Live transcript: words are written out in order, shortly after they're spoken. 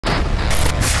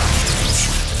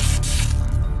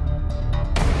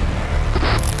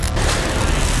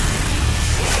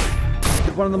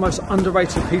one of the most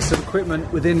underrated pieces of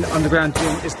equipment within underground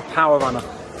gym is the power runner.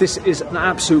 This is an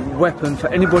absolute weapon for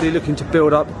anybody looking to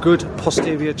build up good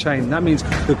posterior chain. That means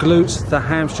the glutes, the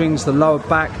hamstrings, the lower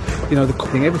back, you know,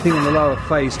 everything in the lower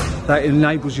face that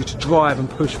enables you to drive and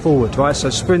push forward, right?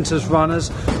 So sprinters, runners,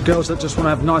 girls that just want to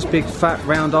have nice big fat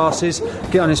round asses,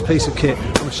 get on this piece of kit.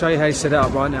 I'm going to show you how you set it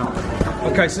up right now.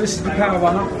 Okay, so this is the power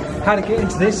runner. How to get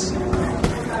into this.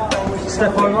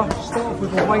 Step over, start off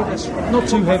with a weight that's not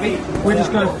too heavy. We're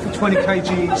just going for 20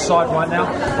 kg each side right now,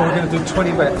 and we're going to do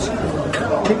 20 reps.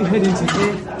 Get your head into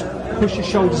here, push your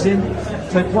shoulders in,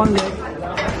 take one leg,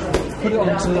 put it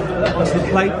onto the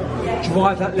plate,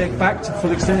 drive that leg back to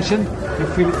full extension, you'll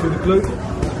feel it through the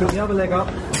glute, put the other leg up,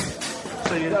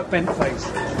 so you're at bent face.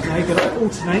 Now you're going to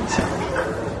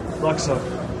alternate, like so.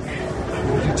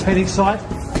 We'll do 10 each side,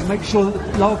 and make sure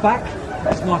that the lower back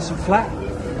is nice and flat,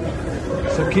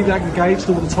 so keep that engaged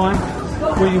all the time.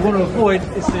 What you want to avoid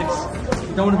is this,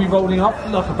 you don't want to be rolling up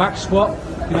like a back squat.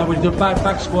 You know, when you do a bad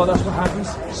back squat, that's what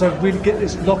happens. So really get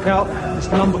this lockout, this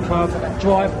lumbar curve,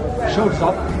 drive, shoulders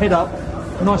up, head up,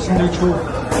 nice and neutral,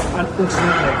 and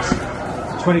alternate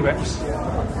legs. 20 reps.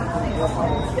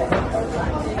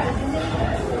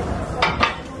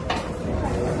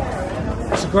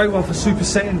 It's a great one for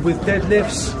supersetting with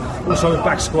deadlifts, also with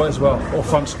back squat as well, or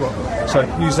front squat. So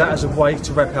use that as a way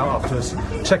to rep out afterwards.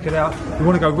 Check it out. If you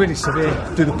want to go really severe,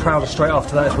 do the Prowler straight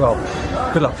after that as well.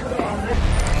 Good luck.